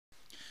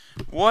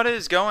What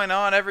is going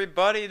on,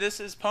 everybody? This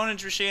is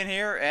iPownageMachine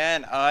here,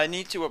 and I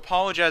need to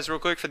apologize real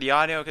quick for the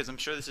audio because I'm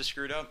sure this is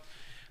screwed up.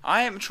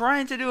 I am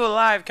trying to do a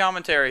live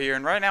commentary here,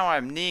 and right now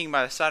I'm kneeling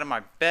by the side of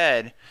my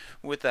bed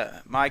with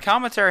my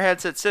commentary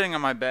headset sitting on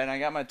my bed. And I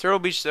got my Turtle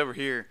Beach over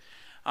here.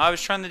 I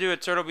was trying to do a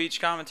Turtle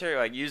Beach commentary,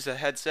 like use the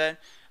headset,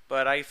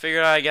 but I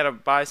figured I gotta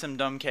buy some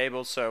dumb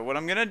cables. So what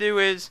I'm gonna do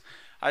is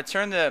I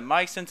turn the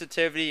mic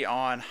sensitivity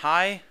on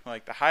high,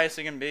 like the highest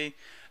it can be.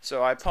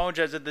 So I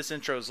apologize if this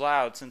intro is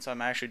loud since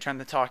I'm actually trying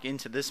to talk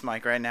into this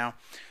mic right now.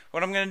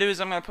 What I'm going to do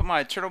is I'm going to put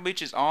my Turtle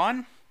Beaches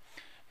on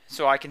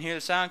so I can hear the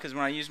sound, because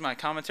when I use my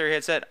commentary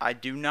headset I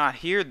do not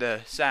hear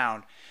the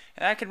sound.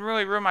 And that can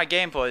really ruin my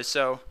gameplay,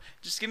 so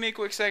just give me a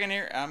quick second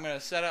here. I'm going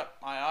to set up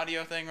my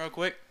audio thing real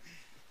quick.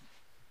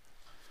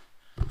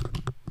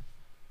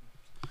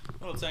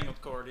 Little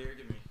tangled cord here,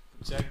 give me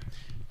a quick second.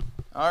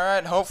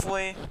 Alright,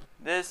 hopefully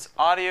this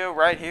audio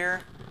right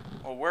here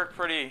will work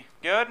pretty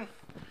good.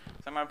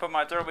 So I'm going to put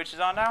my Turtle Beaches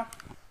on now.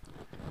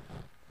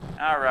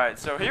 Alright,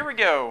 so here we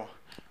go.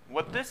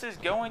 What this is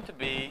going to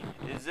be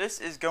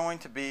is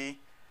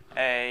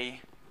a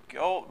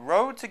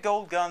Road to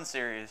Gold Gun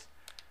series.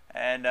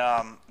 And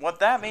what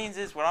that means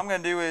is, what I'm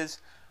going to do is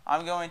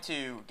I'm going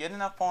to get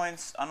enough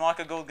points, unlock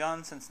a gold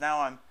gun, since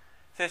now I'm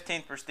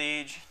 15th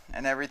prestige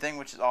and everything,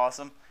 which is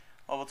awesome.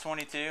 Level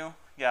 22,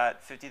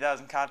 got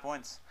 50,000 COD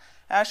points.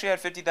 I actually had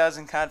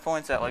 50,000 COD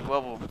points at like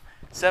level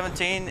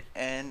 17,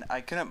 and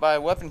I couldn't buy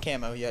weapon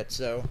camo yet,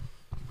 so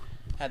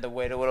had to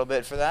wait a little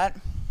bit for that.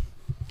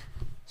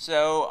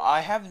 So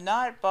I have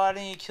not bought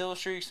any kill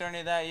streaks or any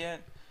of that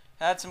yet.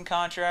 Had some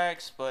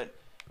contracts, but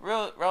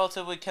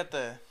relatively kept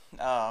the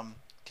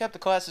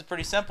classes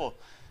pretty simple.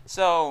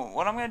 So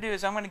what I'm gonna do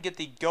is I'm gonna get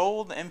the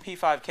gold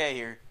MP5K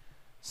here.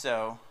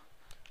 So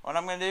what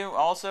I'm gonna do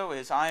also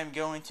is I am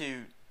going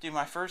to do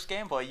my first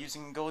gameplay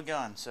using a gold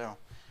gun. So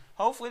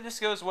hopefully this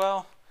goes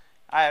well.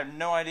 I have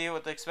no idea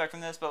what to expect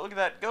from this, but look at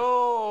that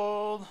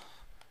gold.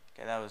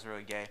 Okay, that was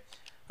really gay.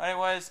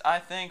 Anyways, I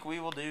think we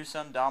will do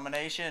some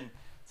domination,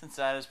 since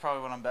that is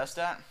probably what I'm best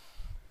at.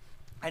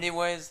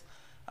 Anyways,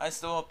 I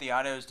still hope the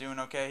audio is doing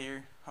okay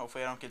here.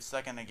 Hopefully I don't get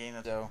stuck in the game.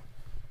 So,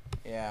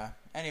 yeah.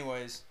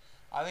 Anyways,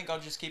 I think I'll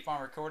just keep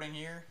on recording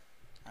here,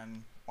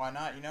 and why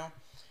not, you know?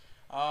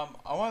 I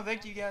want to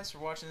thank you guys for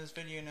watching this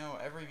video. You know,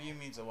 every view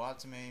means a lot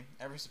to me.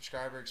 Every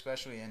subscriber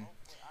especially, and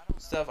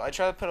stuff. I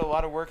try to put a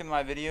lot of work into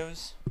my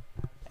videos.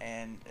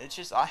 And it's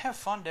just, I have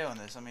fun doing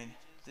this. I mean,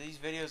 these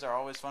videos are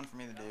always fun for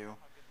me to do.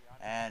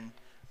 And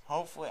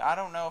hopefully, I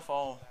don't know if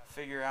I'll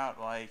figure out,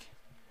 like,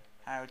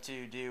 how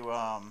to do,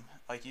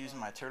 like, using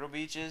my Turtle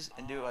Beaches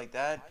and do it like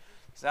that.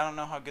 Because I don't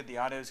know how good the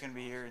audio is going to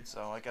be here.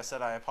 So, like I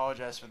said, I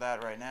apologize for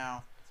that right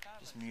now.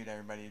 Just mute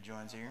everybody who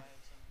joins here.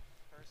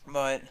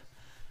 But,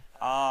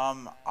 I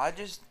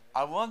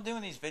love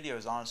doing these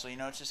videos, honestly. You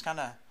know, it's just kind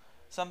of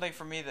something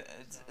for me that,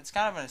 it's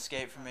kind of an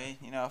escape for me.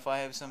 You know, if I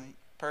have some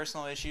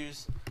personal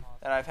issues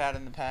that I've had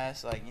in the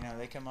past, like, you know,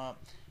 they come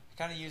up. I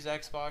kind of use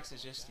Xbox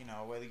as just, you know,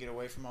 a way to get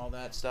away from all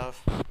that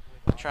stuff.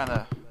 I'm trying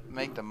to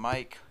make the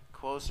mic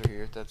closer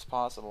here if that's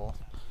possible.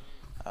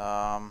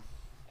 I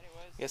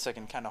guess I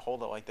can kind of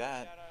hold it like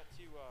that.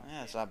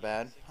 Yeah, it's not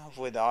bad.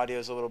 Hopefully the audio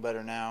is a little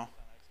better now.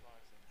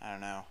 I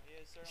don't know.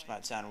 This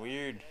might sound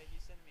weird.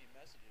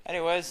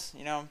 Anyways,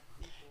 you know,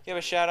 give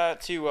a shout out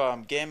to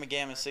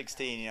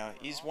Gamma16. You know,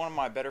 he's one of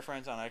my better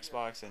friends on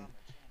Xbox, and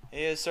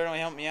he has certainly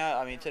helped me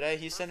out. I mean, today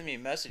he's sending me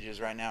messages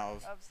right now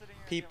of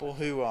people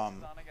who,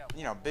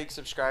 you know, big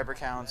subscriber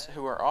counts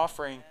who are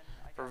offering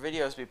for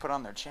videos to be put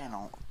on their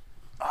channel.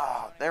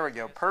 Oh, there we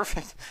go.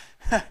 Perfect.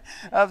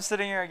 I'm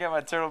sitting here. I got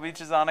my Turtle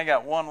Beaches on. I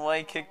got one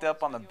leg kicked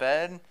up on the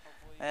bed,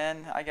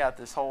 and I got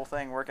this whole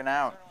thing working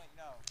out.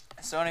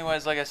 So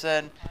anyways, like I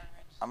said,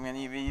 I'm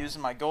going to be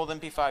using my gold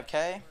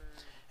MP5K,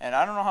 and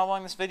I don't know how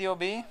long this video will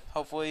be.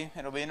 Hopefully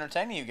it'll be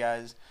entertaining you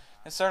guys.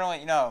 And certainly,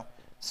 you know,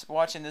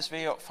 watching this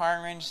video,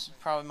 firing range is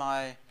probably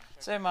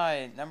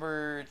my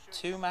number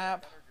 2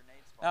 map.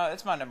 No,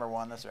 it's my number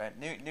 1. That's right.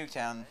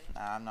 Nuketown.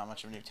 I'm not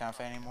much of a Nuketown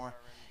fan anymore.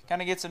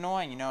 Kind of gets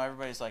annoying, you know.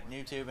 Everybody's like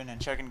NewTubing and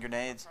chucking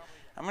grenades.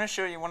 I'm going to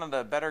show you one of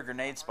the better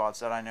grenade spots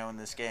that I know in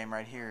this game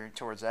right here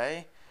towards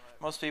A.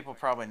 Most people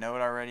probably know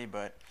it already,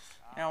 but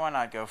you know, why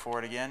not go for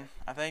it again?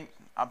 I think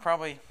I'll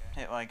probably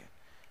hit, like,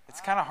 it's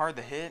kind of hard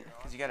to hit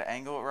because you got to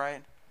angle it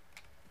right.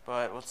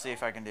 But let's see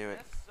if I can do it.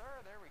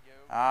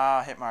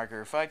 Ah, hit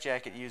marker. Flak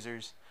jacket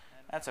users.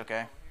 That's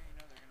okay.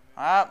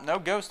 Ah, no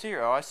ghost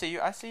here. Oh, I see you.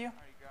 I see you.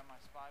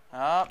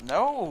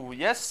 No.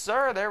 Yes,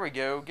 sir. There we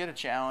go. Get a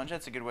challenge.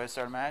 That's a good way to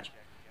start a match.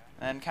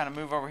 And then kind of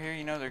move over here.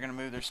 You know, they're going to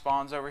move their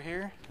spawns over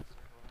here.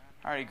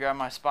 I already grabbed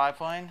my spy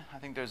plane. I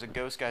think there's a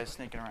ghost guy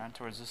sneaking around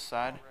towards this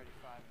side.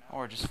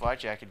 Or just flak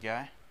jacket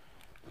guy.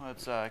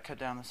 Let's cut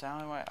down this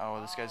alleyway. Oh,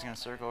 this guy's going to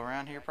circle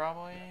around here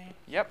probably.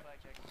 Yep.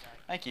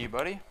 Thank you,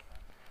 buddy.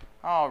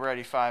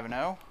 Already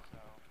 5-0.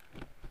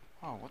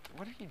 Oh,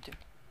 what did he do?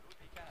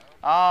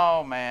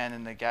 Oh, man,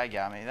 and the guy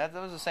got me. That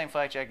was the same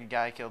flak jacket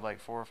guy I killed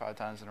like 4 or 5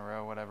 times in a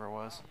row, whatever it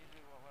was.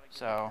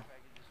 So,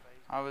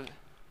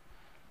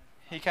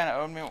 he kind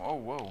of owed me. Oh,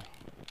 whoa.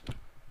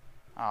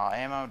 Oh,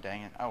 ammo,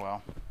 dang it. Oh,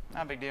 well.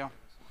 Not a big deal.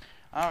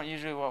 I don't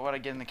usually what I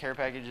get in the care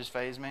packages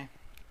phase me,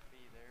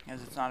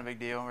 because it's not a big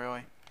deal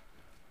really.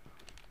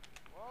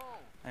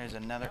 There's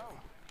another.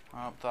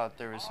 I thought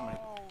there was somebody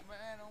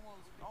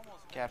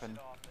capping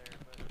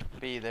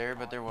B there,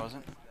 but there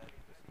wasn't.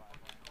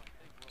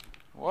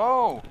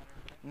 Whoa!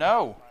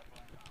 No!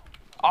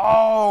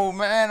 Oh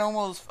man,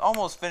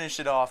 almost finished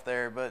it off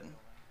there, but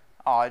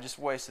oh, I just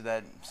wasted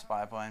that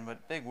spy plane.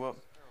 But big whoop,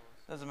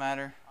 doesn't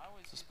matter.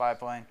 It's a spy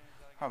plane.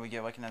 Probably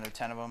get like another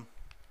 10 of them.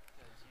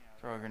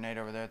 Throw a grenade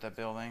over there at that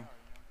building.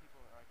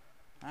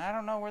 I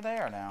don't know where they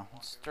are now.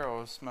 Let's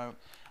throw a smoke.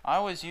 I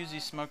always use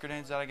these smoke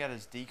grenades that I got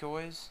as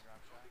decoys,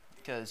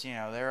 because you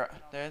know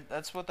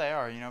that's what they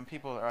are. You know,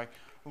 people are like,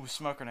 ooh,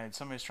 smoke grenade.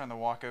 Somebody's trying to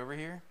walk over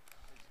here.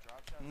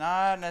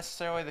 Not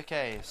necessarily the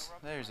case.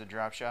 There's a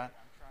drop shot.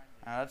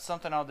 That's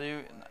something I'll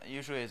do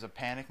usually as a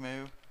panic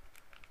move.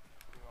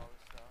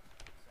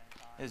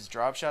 Is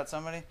drop shot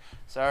somebody.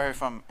 Sorry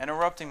if I'm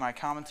interrupting my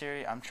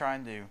commentary. I'm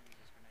trying to,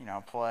 you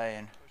know, play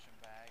and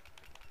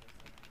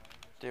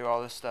do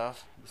all this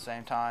stuff at the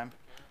same time.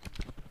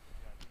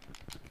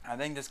 I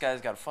think this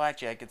guy's got a flak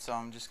jacket, so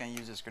I'm just going to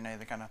use this grenade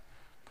to kind of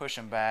push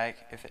him back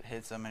if it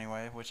hits him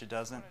anyway, which it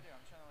doesn't.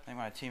 I think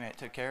my teammate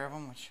took care of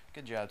him, which,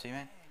 good job,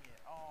 teammate.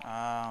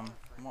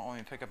 Won't let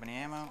me pick up any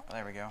ammo. Oh,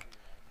 there we go.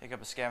 Pick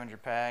up a scavenger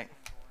pack.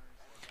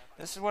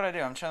 This is what I do.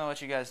 I'm trying to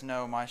let you guys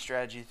know my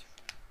strategy.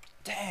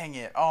 Dang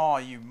it. Oh,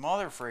 you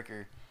mother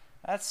fricker.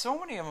 That's so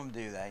many of them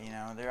do that, you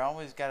know. They're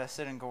always got to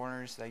sit in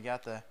corners. They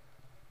got the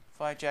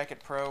flak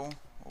jacket pro.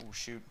 Oh,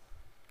 shoot.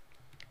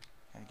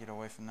 Gotta get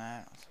away from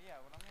that.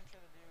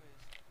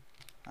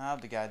 Oh,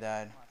 the guy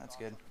died. That's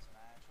good.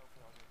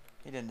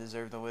 He didn't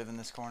deserve to live in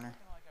this corner.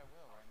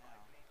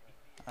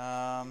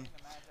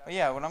 But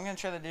yeah, what I'm going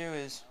to try to do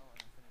is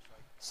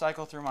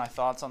cycle through my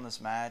thoughts on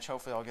this match.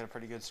 Hopefully I'll get a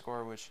pretty good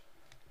score, which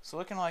it's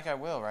looking like I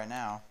will right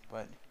now.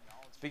 But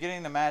it's beginning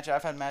of the match.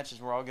 I've had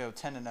matches where I'll go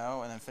 10-0 and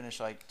then finish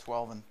like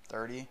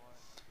 12-30.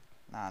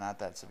 Nah, not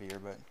that severe,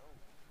 but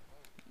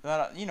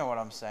you know what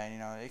I'm saying. You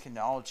know, it can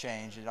all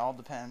change. It all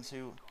depends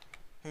who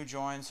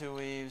joins, who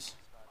leaves,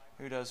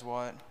 who does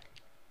what.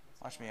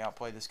 Watch me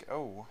outplay this guy.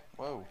 Oh,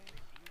 whoa.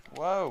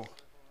 Whoa.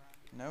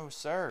 No,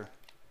 sir.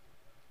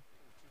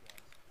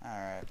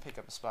 Alright, pick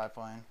up a spy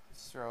plane.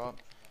 Let's throw up.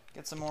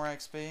 Get some more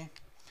XP.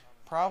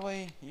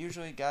 Probably,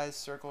 usually guys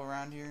circle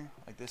around here,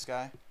 like this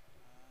guy.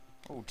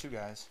 Oh, two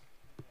guys.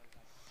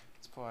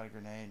 Let's pull out a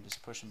grenade and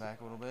just push him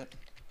back a little bit.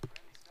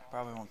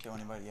 Probably won't kill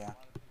anybody, yeah.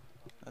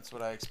 That's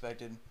what I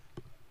expected.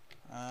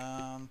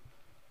 That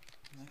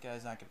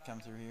guy's not going to come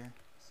through here.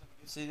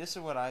 See, this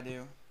is what I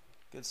do.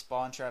 Good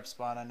spawn trap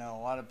spot. I know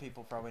a lot of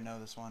people probably know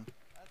this one.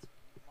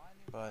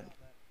 But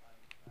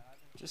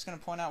just going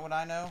to point out what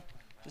I know.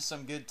 Just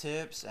some good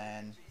tips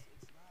and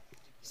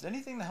just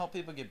anything to help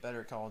people get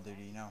better at Call of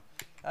Duty, you know.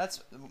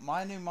 That's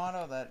my new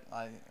motto that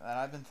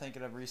I've been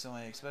thinking of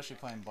recently, especially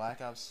playing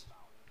Black Ops.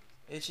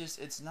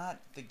 It's not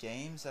the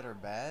games that are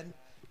bad.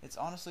 It's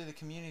honestly the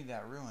community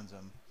that ruins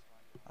them.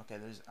 Okay,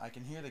 I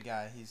can hear the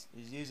guy. He's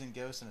using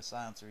Ghost and a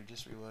silencer. He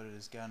just reloaded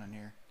his gun in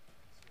here.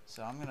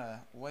 So I'm gonna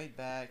wait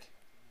back.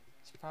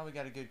 He's probably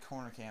got a good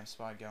corner camp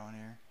spot going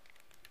here.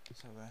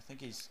 So I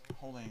think he's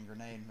holding a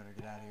grenade. Better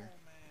get out of here.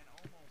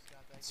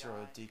 Let's throw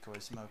a decoy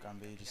smoke on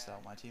B just to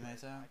help my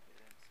teammates out.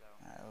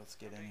 Alright, let's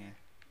get in here.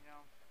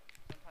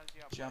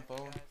 Jump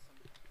over.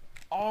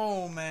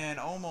 Oh man,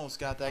 almost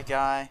got that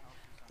guy.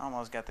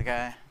 Almost got the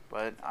guy,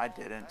 but I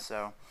didn't,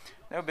 so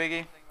no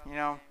biggie. You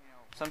know,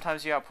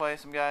 sometimes you outplay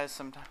some guys,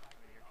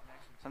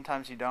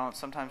 sometimes you don't.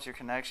 Sometimes your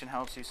connection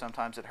helps you,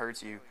 sometimes it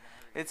hurts you.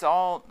 It's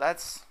all,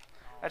 that's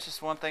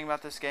just one thing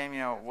about this game, you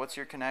know, what's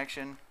your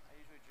connection?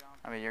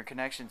 I mean, your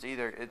connection's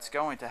either it's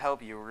going to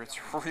help you or it's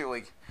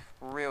really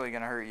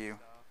going to hurt you.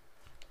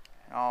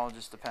 It all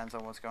just depends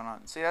on what's going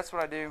on. See, that's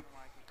what I do.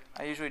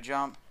 I usually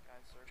jump,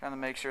 trying to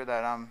make sure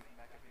that I'm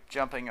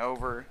jumping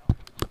over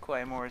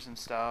claymores and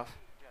stuff.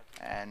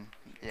 And,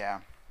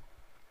 yeah.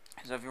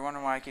 So if you're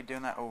wondering why I keep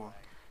doing that, oh,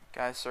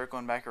 guy's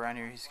circling back around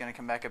here. He's going to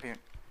come back up here.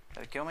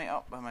 Try to kill me?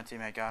 Oh, but my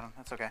teammate got him.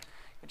 That's okay.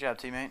 Good job,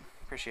 teammate.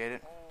 Appreciate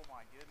it.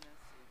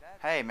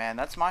 Hey, man,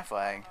 that's my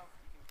flag.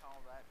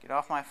 Get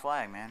off my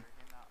flag, man.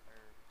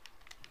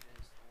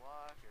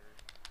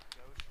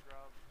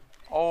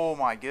 Oh,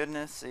 my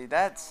goodness. See,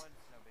 that's...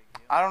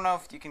 I don't know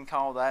if you can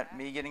call that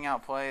me getting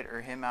outplayed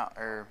or him out,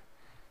 or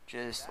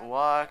just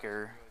luck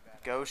or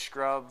ghost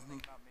scrub.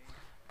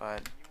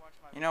 But,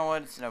 you know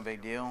what? It's no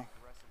big deal.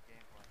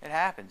 It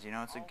happens, you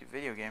know. It's a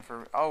video game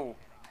for... Oh,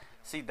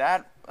 see,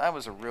 that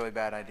was a really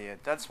bad idea.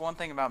 That's one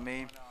thing about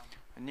me.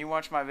 When you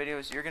watch my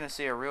videos, you're going to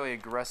see a really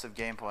aggressive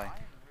gameplay.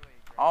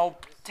 Oh,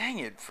 dang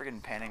it.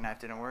 Friggin' panic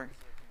knife didn't work.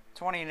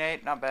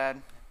 20-8, not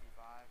bad.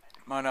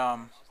 But,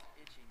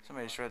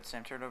 somebody destroyed the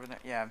same turret over there.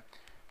 Yeah.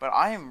 But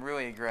I am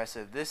really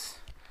aggressive. This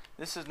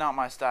is not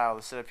my style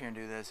to sit up here and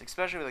do this.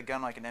 Especially with a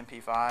gun like an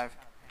MP5.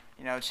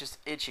 You know, it's just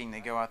itching to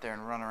go out there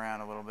and run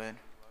around a little bit.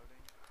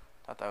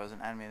 Thought that was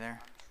an enemy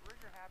there.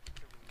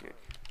 Good.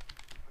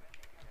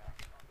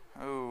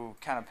 Oh,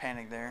 kind of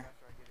panicked there.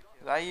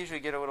 I usually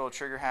get a little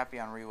trigger happy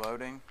on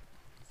reloading.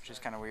 which is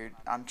kind of weird.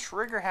 I'm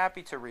trigger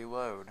happy to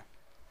reload.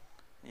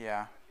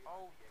 Yeah.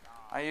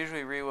 I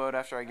usually reload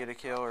after I get a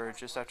kill or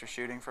just after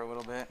shooting for a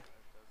little bit.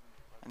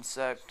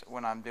 Except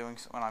when I'm getting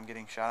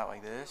shot at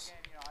like this.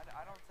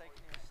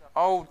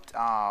 Oh,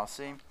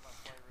 see,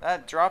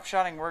 that drop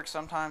shotting works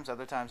sometimes.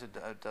 Other times it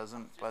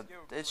doesn't. But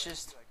it's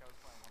just,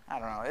 I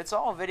don't know. It's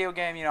all a video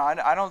game. You know,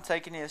 I don't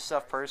take any of this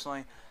stuff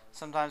personally.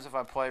 Sometimes if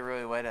I play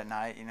really late at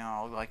night, you know,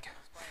 I'll like,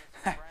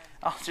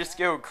 I'll just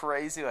go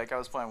crazy. Like I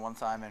was playing one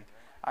time and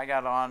I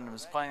got on. I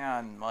was playing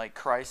on like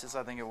Crisis,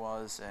 I think it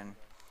was, and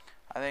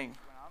I think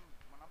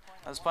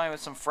I was playing with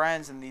some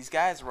friends, and these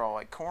guys were all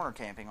like corner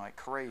camping like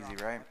crazy,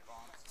 right?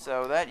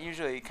 So that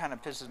usually kind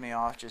of pisses me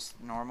off just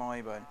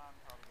normally, but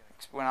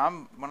when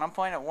I'm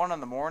playing at 1 in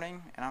the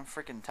morning and I'm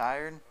freaking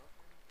tired,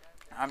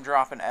 I'm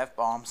dropping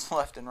F-bombs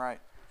left and right.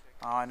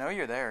 Oh, I know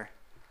you're there.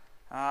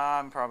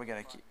 I'm probably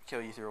gonna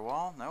kill you through a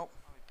wall. Nope.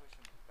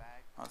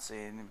 Let's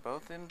see.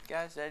 Both them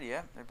guys dead?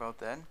 Yeah, they're both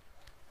dead.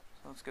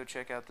 So let's go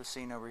check out the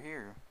scene over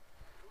here.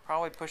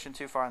 Probably pushing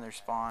too far in their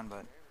spawn,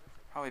 but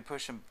probably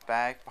pushing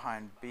back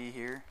behind B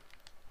here.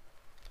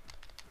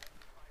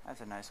 That's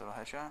a nice little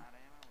headshot.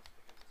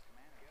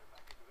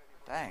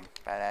 Dang,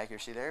 bad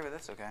accuracy there, but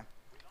that's okay.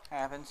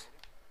 Happens.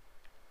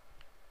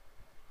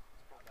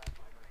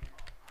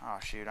 Oh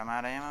shoot, I'm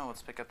out of ammo.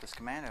 Let's pick up this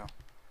commando.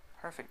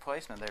 Perfect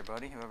placement there,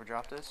 buddy. Whoever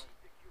dropped this.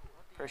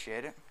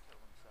 Appreciate it.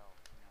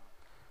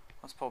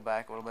 Let's pull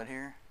back a little bit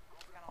here.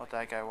 Let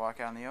that guy walk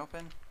out in the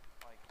open.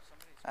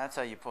 That's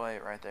how you play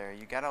it right there.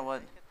 You gotta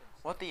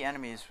let the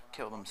enemies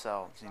kill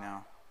themselves, you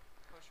know.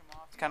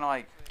 It's kinda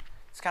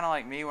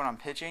like me when I'm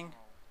pitching.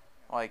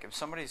 Like if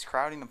somebody's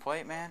crowding the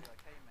plate, man,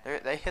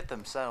 they hit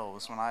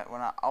themselves.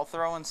 I'll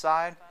throw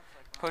inside,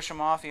 push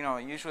them off. You know,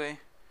 usually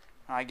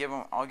I'll give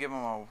them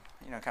a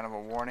kind of a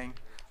warning,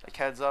 like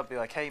heads up, be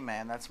like, hey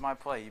man, that's my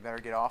plate. You better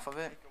get off of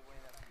it.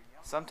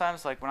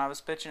 Sometimes, like when I was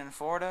pitching in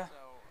Florida,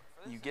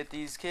 you get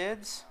these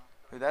kids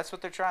who that's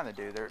what they're trying to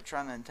do. They're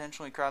trying to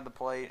intentionally crowd the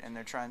plate, and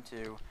they're trying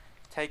to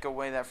take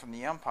away that from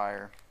the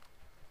umpire.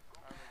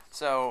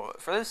 So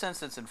for this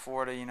instance in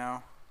Florida, you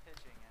know,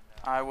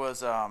 I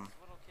was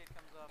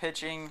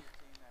pitching.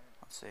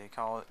 Let's see,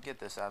 get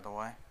this out of the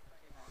way.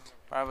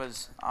 But I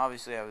was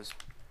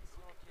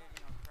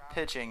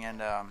pitching,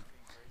 and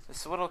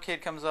this little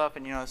kid comes up,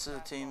 and you know, this is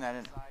a team that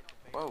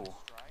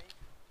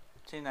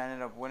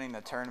ended up winning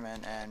the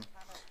tournament, and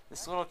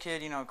this little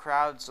kid, you know,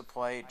 crowds the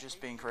plate, just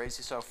being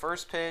crazy. So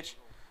first pitch,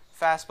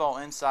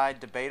 fastball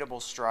inside, debatable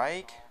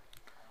strike,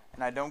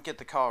 and I don't get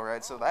the call,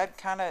 right? So that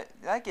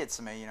gets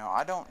to me, you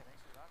know.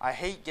 I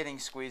hate getting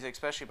squeezed,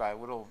 especially by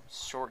little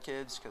short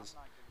kids, because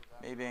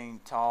me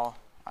being tall,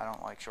 I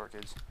don't like short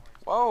kids.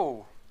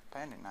 Whoa,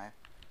 bandit knife.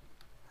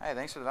 Hey,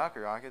 thanks for the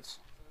Valkyrie rockets.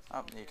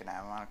 Oh, you can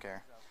have them. I don't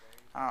care.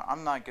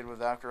 I'm not good with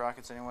Valkyrie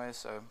rockets anyway,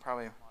 so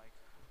probably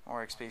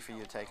more XP for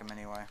you to take them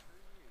anyway.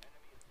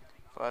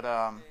 But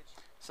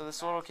so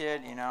this little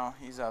kid, you know,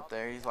 he's up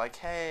there. He's like,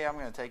 "Hey, I'm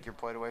gonna take your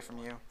plate away from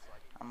you."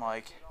 I'm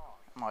like,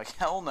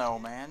 "Hell no,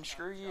 man.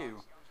 Screw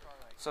you."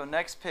 So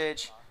next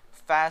pitch,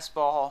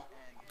 fastball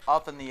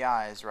up in the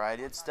eyes, right?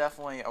 It's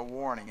definitely a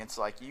warning. It's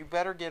like, you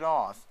better get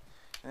off.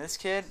 And this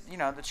kid, you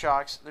know, the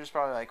chalks, there's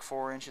probably like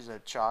 4 inches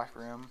of chalk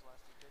room.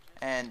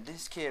 And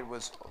this kid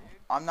was,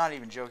 I'm not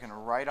even joking,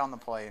 right on the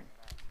plate.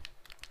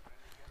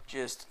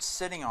 Just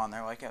sitting on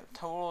there like a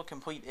total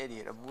complete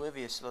idiot,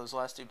 oblivious to those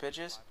last 2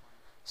 pitches.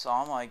 So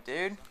I'm like,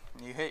 dude,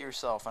 you hit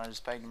yourself. And I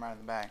just pegged him right in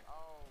the back.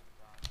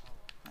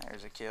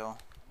 There's a kill.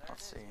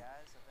 Let's see.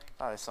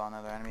 Thought I saw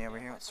another enemy over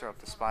here. Let's throw up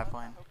the spy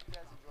plane.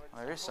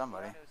 Well, there is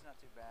somebody.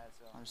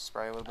 I'll just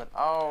spray a little bit.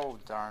 Oh,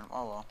 darn.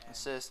 Oh, well.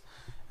 Assist.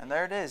 And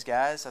there it is,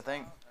 guys. I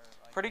think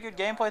pretty good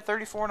gameplay,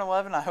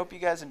 34-11. I hope you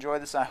guys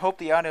enjoyed this. I hope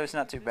the audio is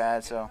not too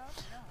bad. So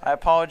I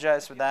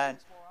apologize for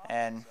that.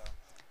 And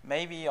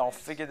maybe I'll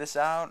figure this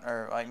out.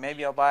 Or like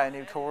maybe I'll buy a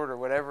new cord or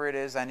whatever it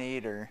is I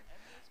need. Or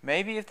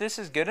maybe if this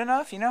is good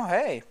enough, you know,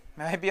 hey,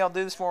 maybe I'll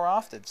do this more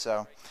often.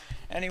 So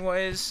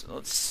anyways,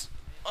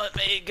 let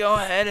me go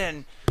ahead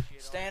and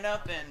stand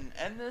up and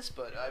end this.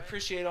 But I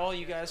appreciate all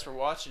you guys for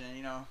watching. And,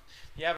 you know,